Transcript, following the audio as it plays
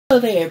Hello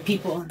there,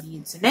 people on the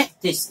internet.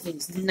 This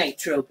is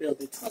Nitro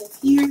Builder 12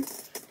 here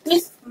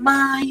with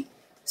my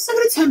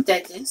second attempt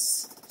at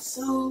this.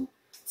 So,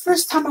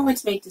 first time I went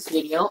to make this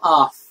video.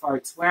 Oh,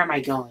 farts, where am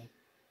I going?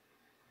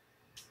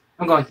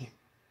 I'm going here.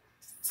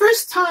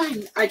 First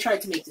time I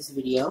tried to make this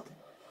video,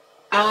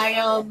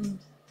 I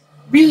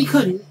really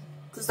couldn't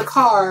because the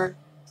car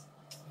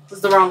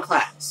was the wrong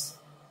class.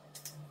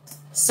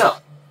 So,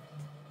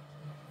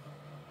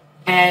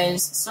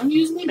 as some of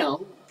you may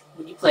know,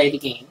 when you play the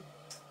game,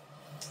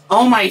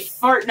 oh my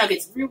fart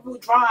nuggets, rear-wheel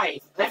drive.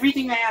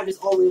 Everything I have is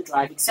all-wheel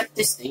drive, except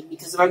this thing,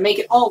 because if I make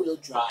it all-wheel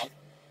drive,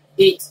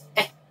 it's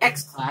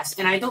X-Class,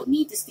 and I don't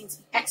need this thing to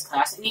be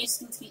X-Class, I need this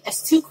thing to be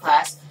S2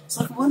 class,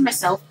 so I can run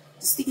myself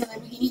to stick in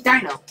Lamborghini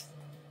Dino.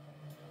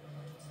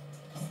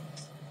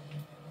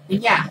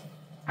 And yeah,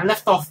 I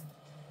left off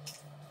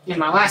in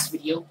my last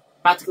video,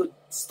 about to go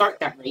start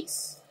that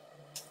race,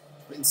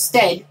 but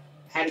instead,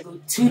 I had to go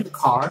tune the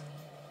car,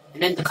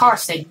 and then the car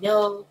said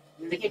no.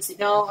 And the game said,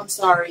 no, I'm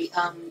sorry,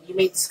 you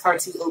made this car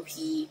too OP,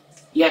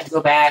 you have to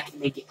go back and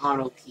make it on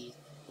OP.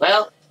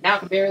 Well, now I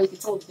can barely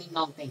control the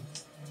ding-dong thing.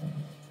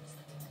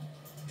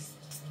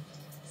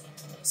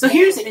 So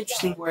here's an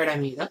interesting word I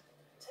made up.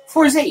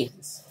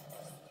 Forzaians.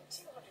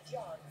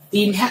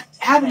 The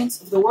inhabitants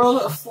of the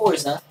world of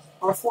Forza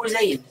are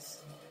Forzaians.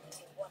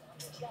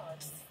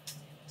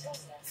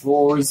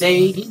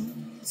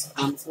 Forzaians.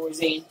 I'm a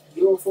Forzaian.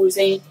 You're a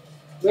Forzaian.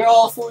 We're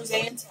all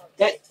Forzaians.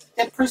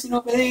 That person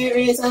over there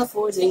is a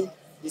Forzaian.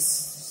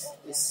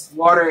 This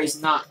water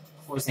is not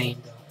Forzaian,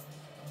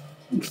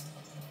 though.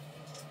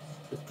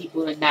 The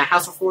people in that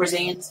house are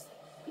Forzaians.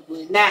 People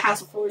in that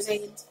house are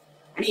Forzaians.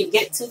 I need to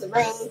get to the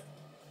road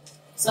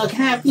so I can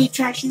have good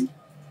traction.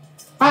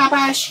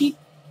 Bye-bye, sheep.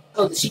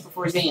 Oh, the sheep are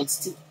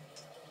Forzaians, too.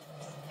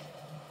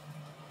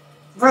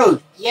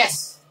 Road,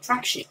 yes.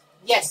 Traction,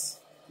 yes.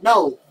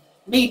 No,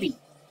 maybe.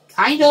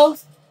 Kind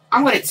of.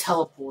 I'm gonna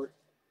teleport.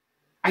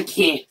 I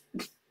can't.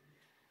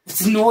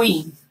 It's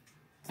annoying.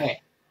 Okay.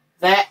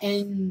 That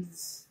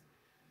ends...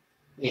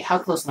 Wait, how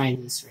close am I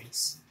in this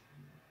race?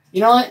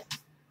 You know what?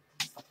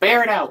 I'll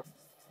bear it out.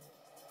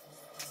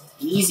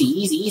 Easy,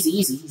 easy, easy,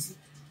 easy, easy.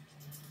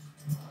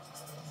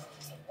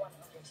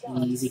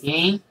 Easy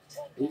game.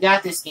 We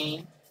got this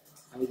game.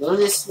 Now we go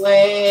this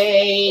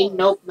way.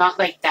 Nope, not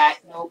like that.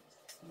 Nope.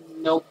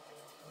 Nope.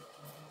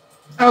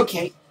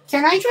 Okay.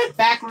 Can I drive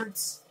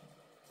backwards?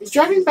 Is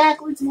driving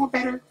backwards more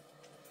better?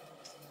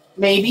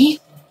 Maybe.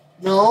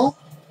 No.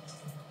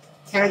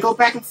 Can I go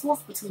back and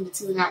forth between the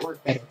two and that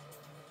work better?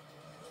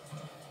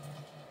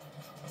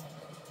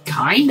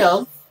 Kind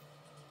of.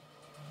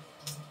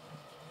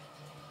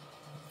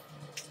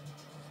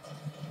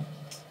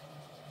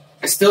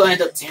 I still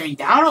end up tearing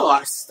down a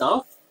lot of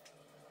stuff.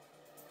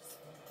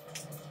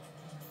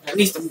 At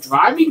least I'm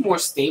driving more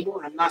stable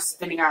and I'm not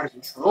spinning out of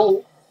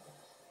control.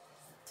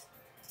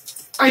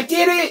 I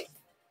did it!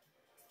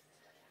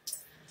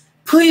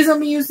 Please let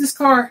me use this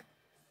car.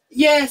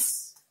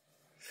 Yes!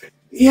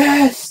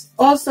 Yes!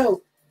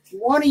 Also, if you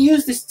want to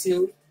use this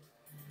tune,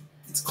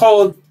 it's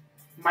called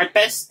My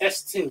Best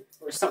S2,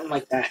 or something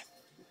like that.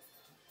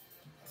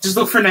 Just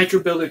look for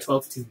Nitro Builder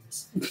 12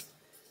 tunes.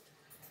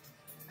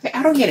 Okay,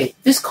 I don't get it.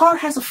 This car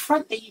has a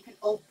front that you can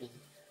open.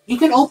 You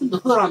can open the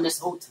hood on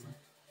this Ultima.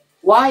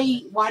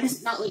 Why does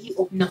it not let you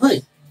open the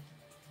hood?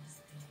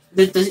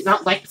 Does it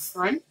not like the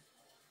front?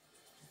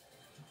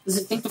 Does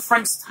it think the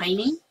front's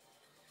tiny?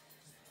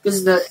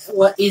 Because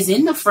what is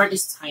in the front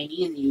is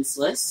tiny and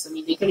useless. I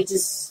mean, they could have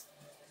just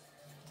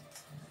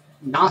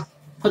not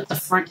put the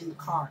front in the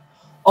car.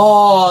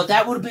 Oh,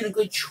 that would have been a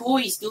good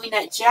choice, doing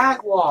that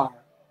Jaguar.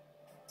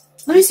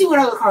 Let me see what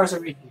other cars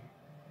are in here.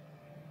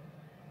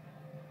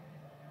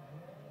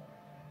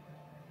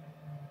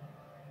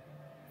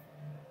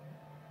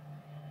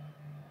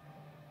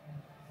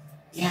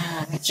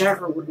 Yeah, that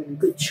Jaguar would have been a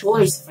good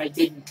choice if I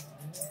didn't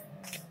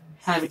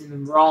have it in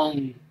the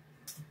wrong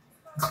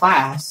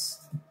class.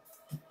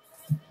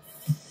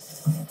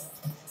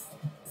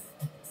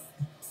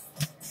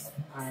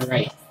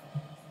 Alright.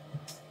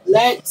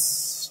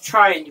 Let's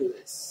try and do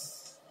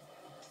this.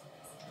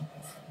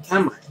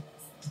 Come on.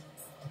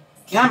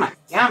 Come on,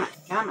 come on,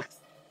 come on.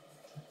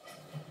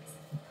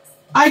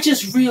 I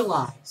just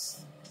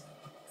realized.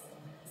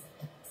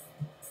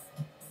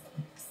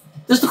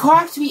 Does the car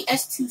have to be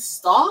S2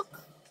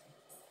 stock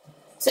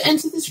to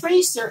enter this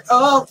race? Or,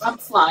 oh, I'm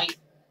flying.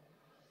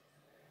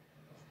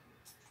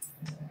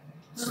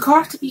 Does the car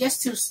have to be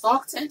S2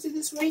 stock to enter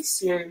this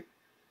race? Or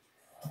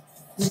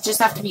does it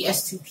just have to be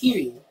S2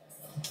 period?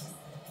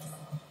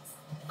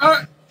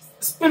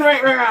 Spin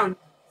right around.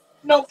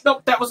 Nope,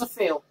 nope, that was a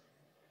fail.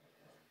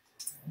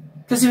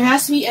 Because if it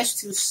has to be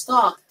S2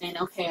 stock, then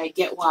okay, I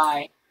get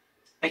why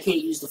I can't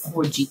use the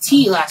Ford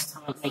GT last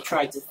time I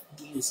tried to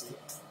use it.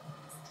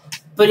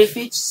 But if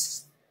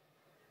it's...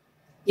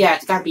 Yeah,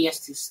 it's gotta be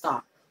S2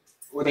 stock.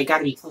 Or they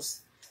gotta be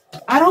close.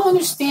 I don't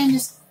understand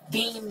this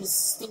game's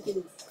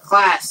stinking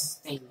class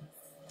thing.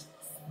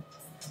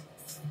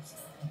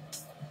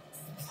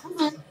 Come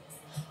on.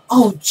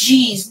 Oh,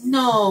 jeez,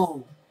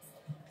 no.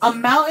 A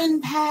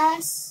mountain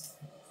pass?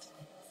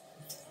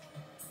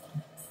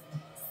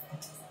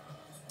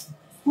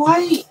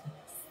 Why?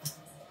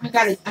 I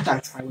gotta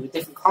try with a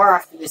different car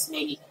after this,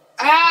 maybe.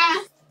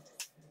 Ah!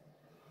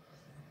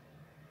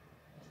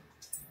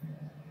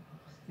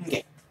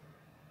 Okay.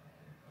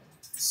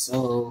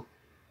 So,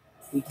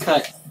 we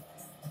cut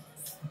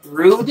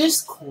through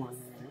this corner.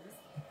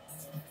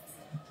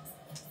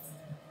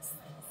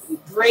 We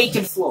break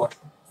and floor.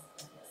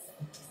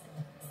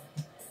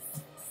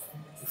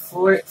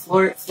 Floor it,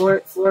 floor it, floor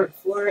it, floor it,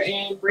 floor it,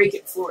 and break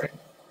it, floor it.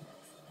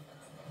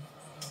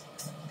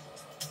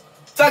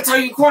 That's how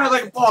you corner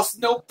like a boss.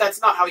 Nope, that's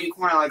not how you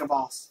corner like a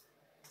boss.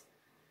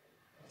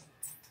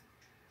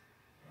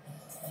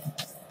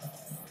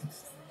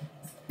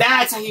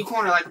 That's how you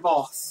corner like a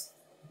boss.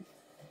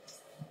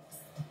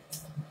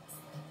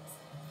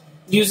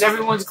 Use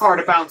everyone's car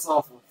to bounce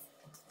off of.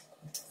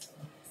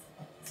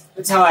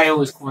 That's how I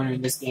always corner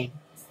in this game.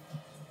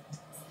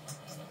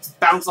 Just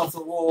bounce off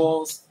the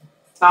walls,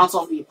 bounce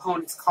off the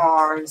opponent's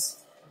cars.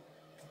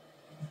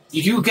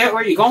 You do get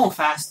where you're going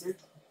faster.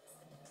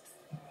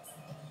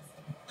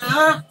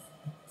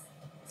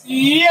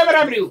 Yeah, but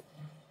I do.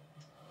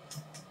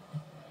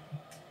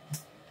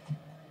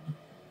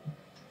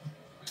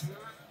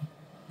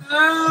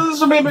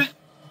 So baby.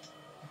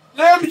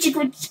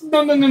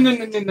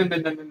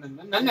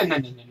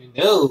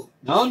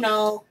 No,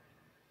 no.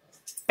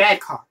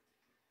 Bad car.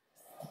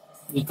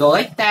 You go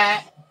like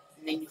that,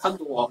 and then you hug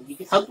the wall. You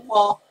can hug the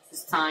wall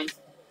this time.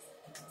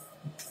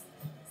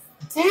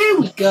 There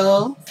we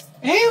go.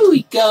 There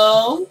we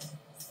go.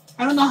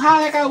 I don't know how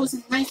that guy was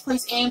in 9th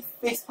place and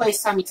 5th place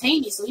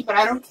simultaneously, but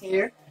I don't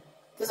care,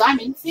 because I'm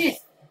in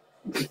 5th.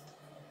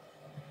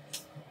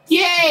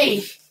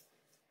 Yay!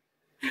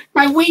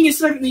 My wing is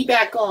suddenly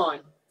back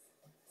on.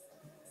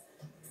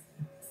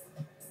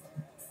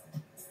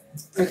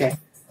 Okay,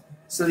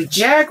 so the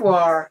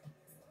Jaguar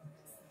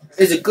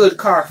is a good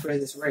car for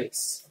this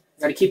race.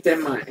 Gotta keep that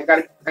in mind. I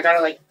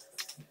gotta like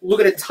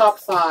look at the top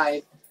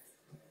 5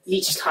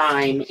 each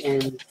time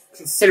and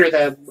consider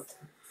them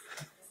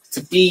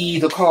to be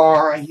the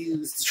car I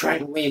use to try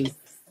to win.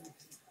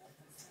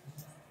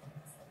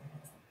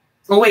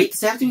 Oh wait,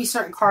 does it have to be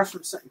certain cars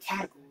from a certain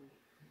category?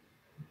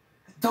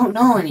 I don't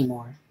know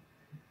anymore.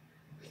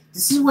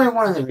 This is where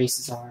one of the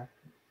races are.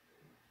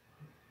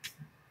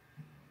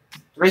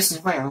 The race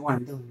is where what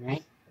I'm doing,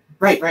 right?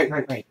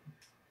 Right.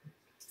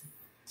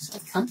 So I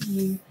come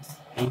here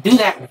and do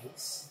that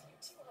race.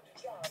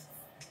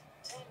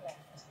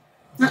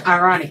 Not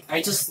ironic,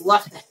 I just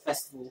left the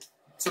festival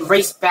to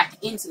race back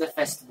into the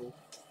festival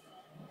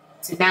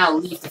to now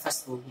leave the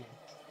festival again.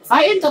 If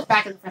I end up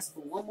back in the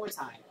festival one more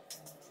time...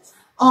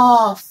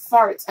 Oh,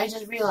 farts, I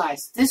just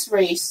realized this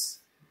race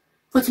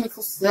puts me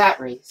close to that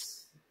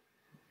race.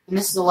 And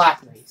this is a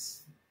lap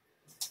race.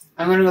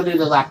 I'm gonna go do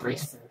the lap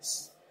race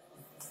first.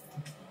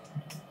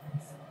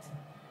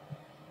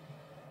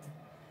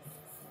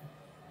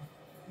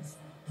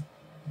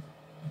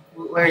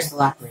 Where's the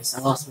lap race? I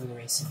lost where the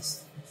race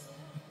is.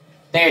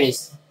 There it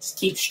is. Just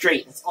keep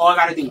straight. That's all I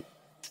gotta do.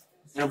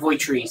 And avoid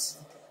trees.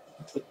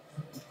 But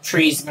the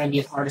trees are gonna be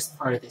the hardest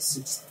part of this,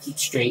 so just keep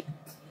straight.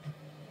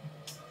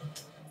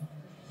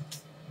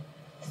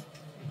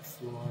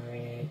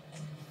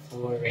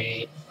 Floor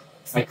it.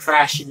 If I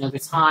crash another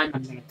time,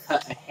 I'm gonna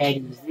cut ahead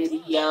in the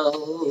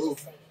video.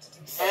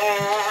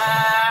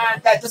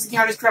 That doesn't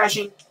count as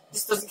crashing.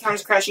 This doesn't count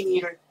as crashing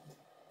either.